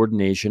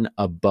coordination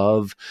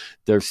above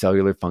their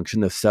cellular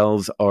function. The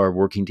cells are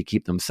working to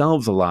keep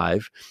themselves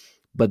alive,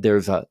 but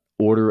there's a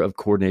order of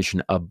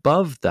coordination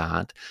above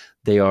that.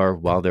 They are,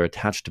 while they're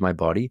attached to my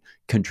body,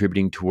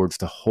 contributing towards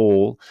the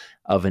whole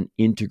of an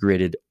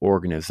integrated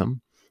organism.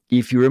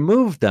 If you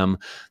remove them,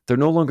 they're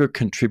no longer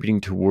contributing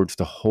towards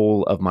the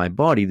whole of my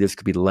body. This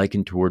could be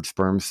likened towards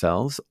sperm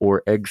cells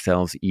or egg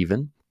cells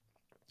even.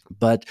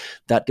 But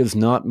that does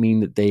not mean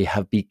that they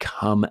have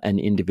become an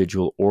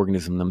individual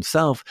organism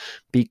themselves,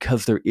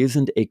 because there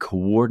isn't a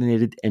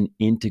coordinated and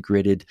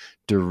integrated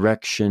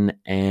direction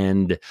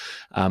and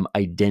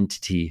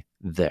identity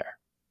there.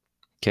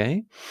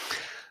 Okay?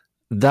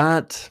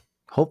 That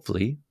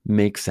hopefully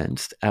makes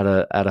sense at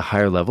a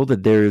higher level,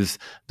 that there's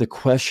the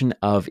question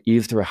of,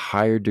 is there a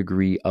higher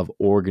degree of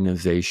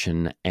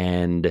organization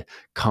and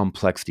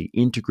complexity,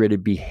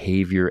 integrated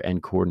behavior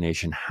and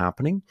coordination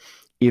happening?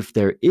 If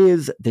there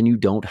is, then you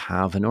don't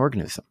have an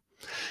organism.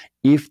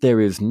 If there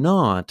is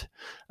not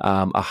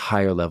a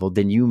higher level,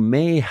 then you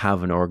may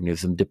have an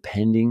organism,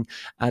 depending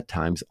at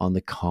times on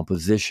the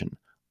composition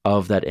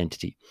of that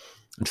entity.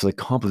 And so the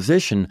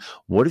composition,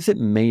 what is it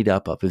made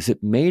up of? Is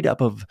it made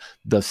up of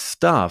the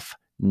stuff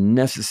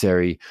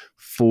necessary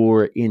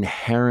for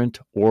inherent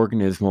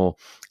organismal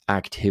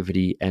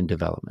activity and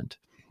development?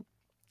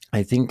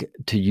 I think,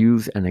 to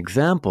use an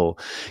example,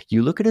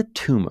 you look at a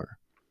tumor.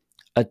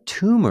 A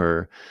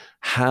tumor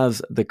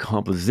has the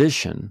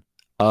composition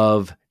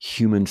of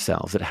human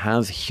cells. It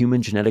has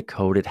human genetic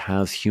code. It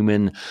has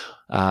human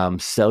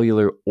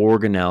cellular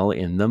organelle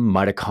in them,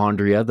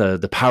 mitochondria,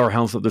 the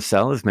powerhouse of the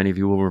cell, as many of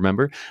you will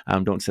remember.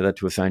 Don't say that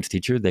to a science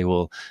teacher. They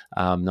will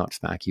not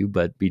smack you,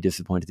 but be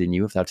disappointed in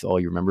you if that's all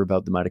you remember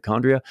about the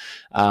mitochondria.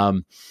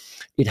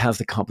 It has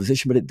the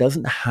composition, but it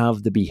doesn't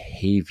have the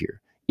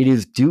behavior. It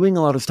is doing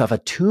a lot of stuff. A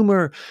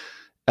tumor,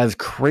 as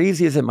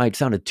crazy as it might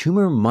sound, a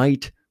tumor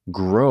might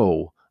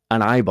grow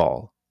an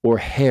eyeball or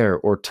hair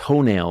or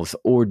toenails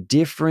or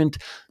different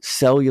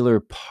cellular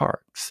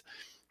parts,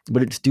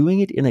 but it's doing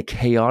it in a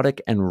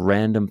chaotic and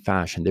random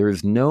fashion. There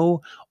is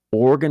no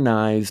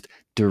organized,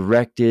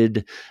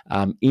 directed,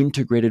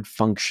 integrated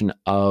function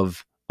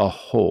of a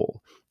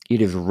whole.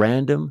 It is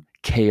random,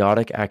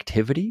 chaotic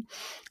activity.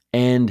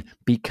 And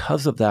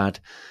because of that,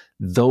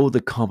 though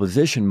the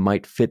composition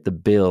might fit the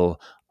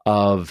bill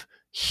of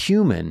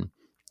human,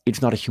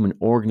 it's not a human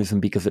organism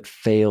because it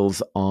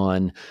fails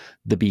on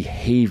the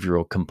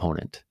behavioral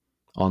component.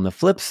 On the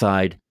flip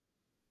side,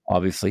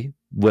 obviously,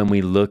 when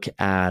we look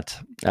at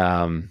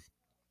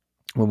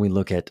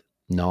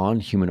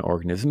non-human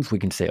organisms, we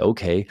can say,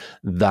 okay,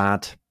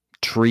 that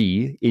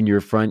tree in your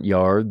front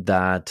yard,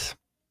 that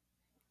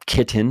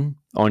kitten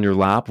on your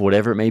lap,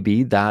 whatever it may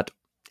be, that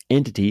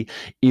entity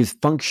is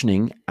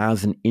functioning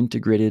as an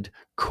integrated,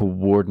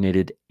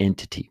 coordinated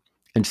entity.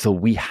 And so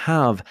we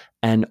have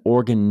an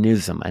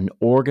organism, an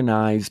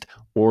organized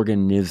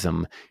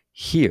organism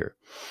here.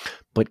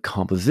 But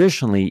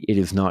compositionally, it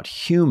is not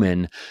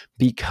human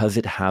because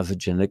it has a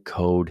genetic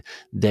code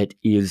that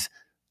is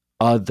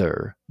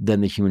other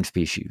than the human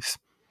species.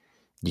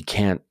 You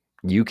can't,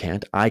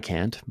 I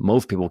can't,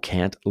 most people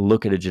can't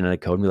look at a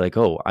genetic code and be like,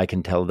 oh, I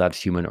can tell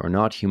that's human or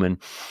not human.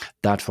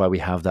 That's why we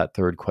have that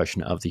third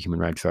question of the human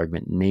rights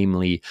argument,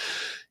 namely,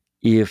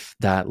 if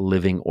that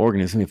living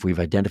organism, if we've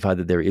identified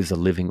that there is a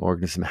living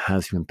organism,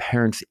 has human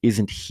parents,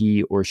 isn't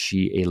he or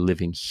she a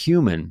living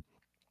human?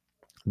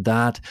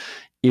 That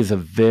is a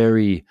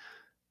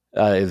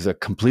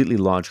completely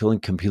logical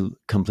and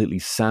completely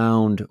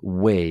sound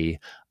way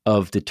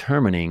of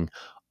determining,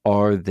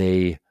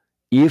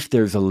 if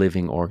there's a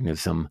living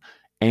organism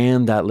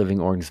and that living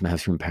organism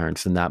has human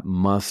parents, then that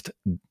must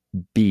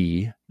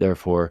be,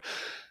 therefore,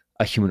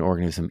 a human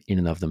organism in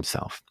and of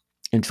themselves.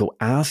 And so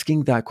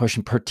asking that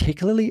question,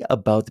 particularly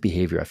about the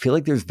behavior, I feel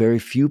like there's very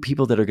few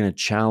people that are going to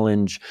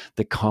challenge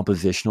the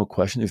compositional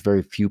question. There's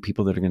very few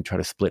people that are going to try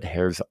to split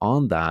hairs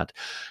on that.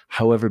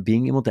 However,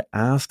 being able to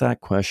ask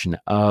that question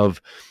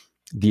of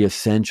the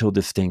essential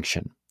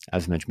distinction,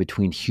 as mentioned,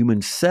 between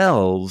human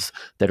cells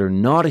that are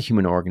not a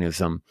human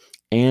organism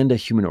and a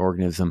human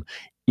organism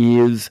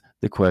is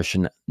the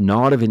question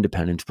not of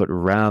independence, but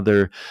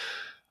rather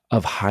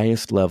of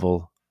highest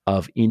level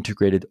of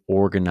integrated,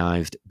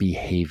 organized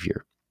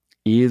behavior.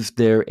 Is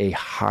there a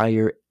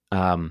higher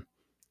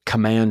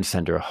command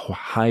center, a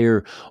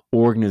higher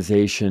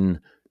organization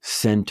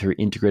center,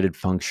 integrated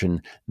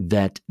function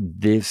that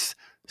this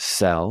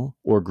cell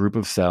or group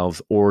of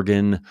cells,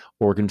 organ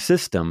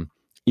system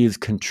is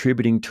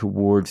contributing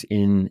towards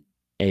in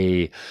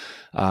a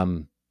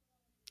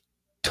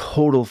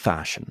total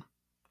fashion?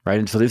 right?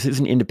 And so this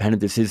isn't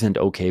independent. This isn't,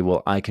 okay,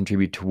 well, I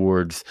contribute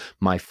towards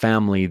my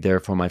family,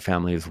 therefore my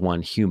family is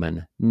one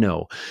human.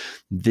 No,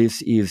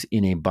 this is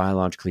in a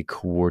biologically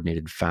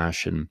coordinated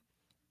fashion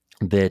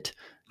that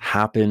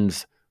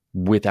happens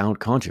without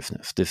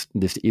consciousness.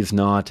 This is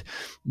not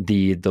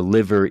the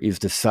liver is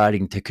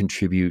deciding to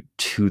contribute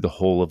to the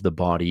whole of the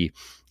body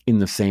in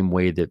the same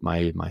way that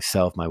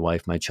myself, my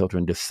wife, my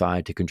children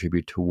decide to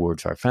contribute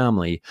towards our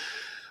family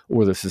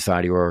or the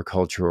society or our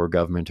culture or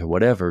government or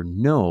whatever.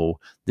 No,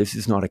 this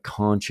is not a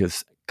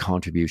conscious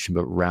contribution,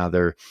 but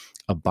rather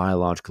a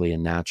biologically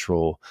and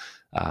natural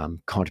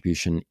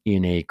contribution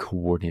in a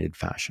coordinated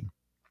fashion.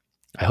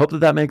 I hope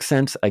that makes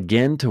sense.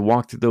 Again, to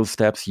walk through those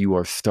steps, you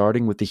are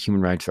starting with the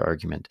human rights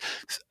argument,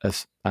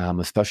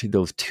 especially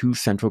those two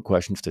central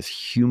questions, those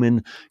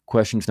human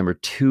questions. Number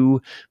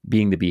two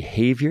being the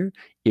behavior.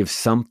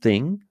 If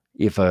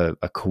a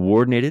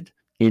coordinated,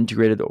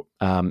 integrated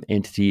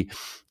entity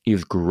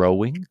is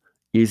growing,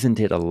 isn't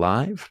it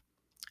alive?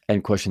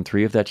 And question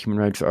three of that human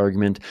rights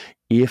argument,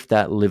 if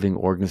that living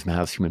organism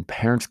has human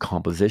parents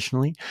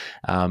compositionally,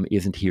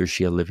 isn't he or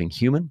she a living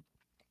human?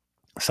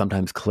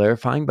 Sometimes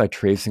clarifying by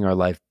tracing our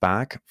life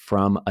back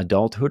from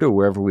adulthood or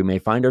wherever we may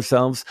find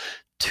ourselves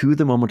to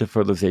the moment of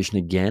fertilization,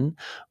 again,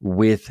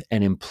 with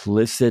an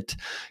implicit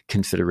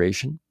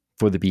consideration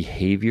for the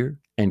behavior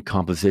and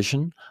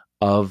composition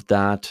of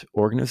that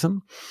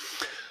organism,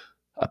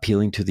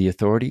 appealing to the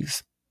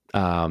authorities,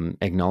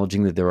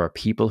 acknowledging that there are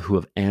people who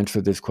have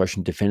answered this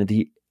question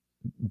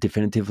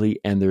definitively,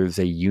 and there's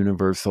a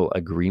universal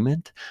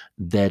agreement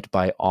that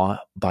by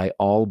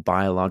all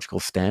biological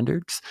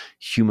standards,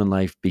 human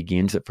life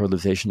begins at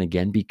fertilization,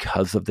 again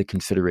because of the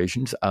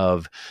considerations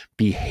of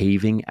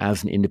behaving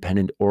as an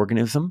independent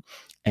organism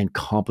and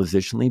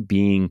compositionally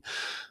being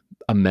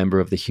a member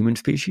of the human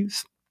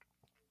species.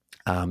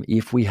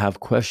 If we have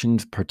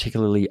questions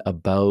particularly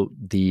about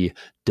the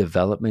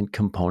development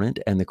component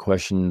and the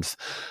questions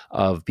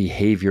of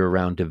behavior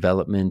around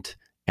development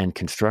and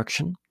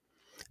construction,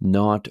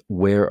 not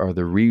where are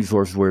the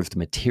resources, where's the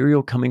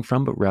material coming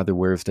from, but rather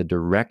where's the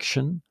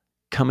direction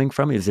coming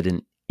from? Is it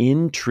an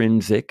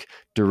intrinsic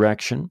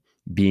direction,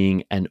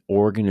 being an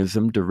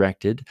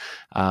organism-directed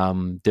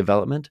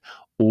development,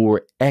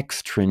 or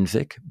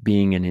extrinsic,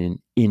 being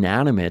an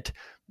inanimate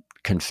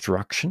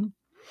construction?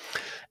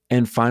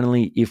 And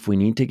finally, if we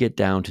need to get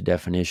down to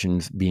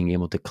definitions, being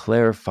able to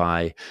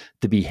clarify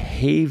the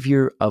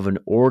behavior of an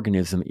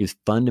organism is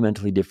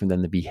fundamentally different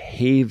than the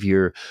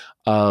behavior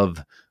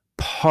of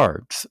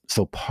parts.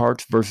 So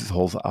parts versus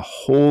wholes. A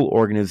whole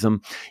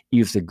organism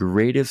is the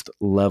greatest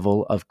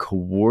level of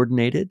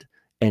coordinated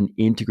and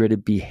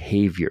integrated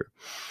behavior.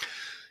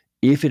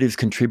 If it is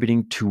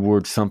contributing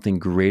towards something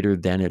greater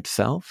than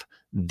itself,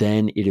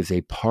 then it is a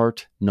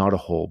part, not a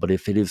whole. But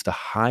if it is the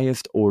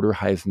highest order,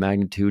 highest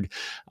magnitude,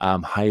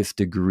 highest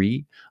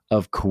degree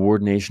of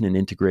coordination and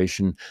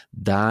integration,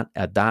 that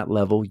at that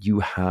level you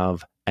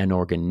have an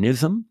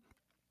organism.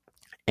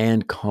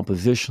 And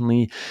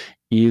compositionally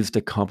is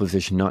the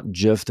composition not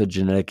just the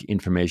genetic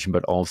information,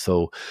 but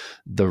also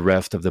the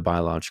rest of the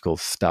biological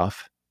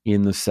stuff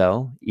in the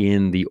cell,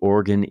 in the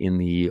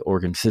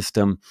organ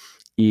system,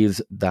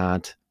 is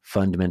that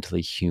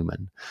fundamentally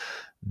human.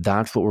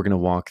 That's what we're going to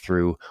walk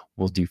through.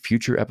 We'll do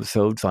future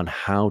episodes on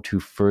how to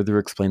further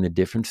explain the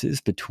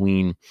differences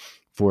between,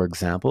 for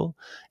example,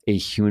 a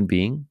human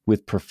being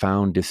with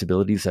profound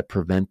disabilities that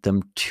prevent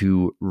them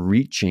to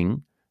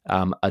reaching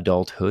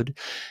adulthood,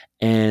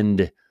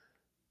 and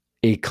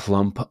a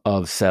clump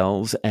of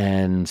cells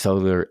and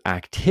cellular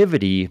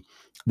activity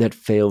that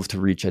fails to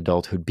reach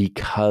adulthood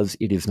because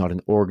it is not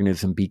an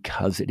organism,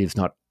 because it is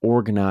not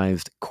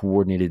organized,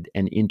 coordinated,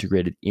 and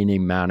integrated in a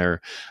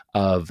manner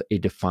of a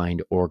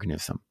defined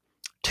organism.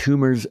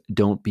 Tumors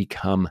don't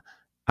become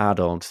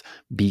adults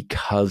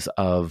because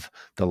of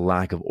the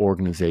lack of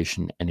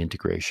organization and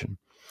integration.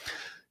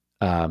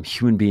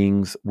 Human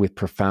beings with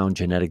profound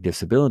genetic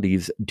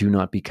disabilities do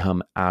not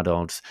become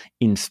adults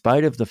in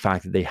spite of the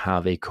fact that they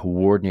have a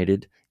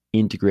coordinated,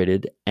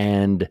 integrated,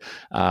 and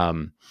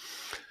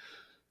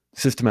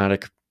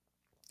systematic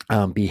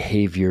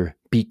behavior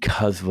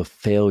because of a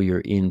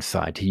failure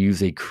inside. To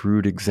use a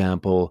crude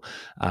example,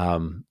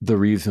 the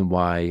reason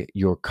why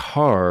your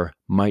car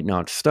might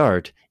not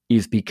start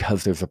is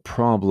because there's a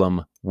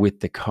problem with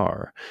the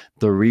car.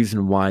 The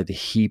reason why the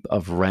heap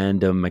of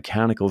random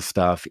mechanical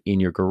stuff in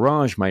your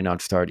garage might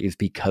not start is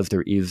because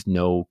there is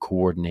no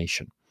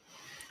coordination.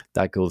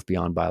 That goes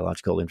beyond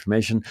biological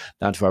information.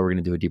 That's why we're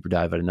going to do a deeper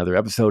dive at another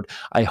episode.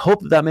 I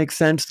hope that makes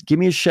sense. Give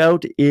me a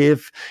shout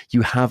if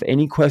you have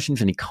any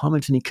questions, any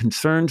comments, any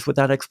concerns with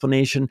that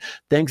explanation.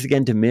 Thanks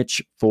again to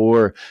Mitch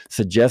for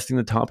suggesting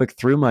the topic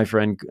through my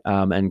friend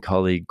and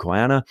colleague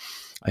Koana.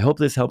 I hope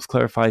this helps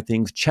clarify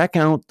things. Check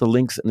out the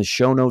links in the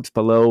show notes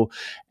below,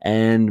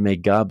 and may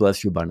God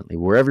bless you abundantly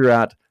wherever you're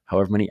at,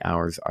 however many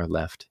hours are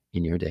left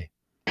in your day.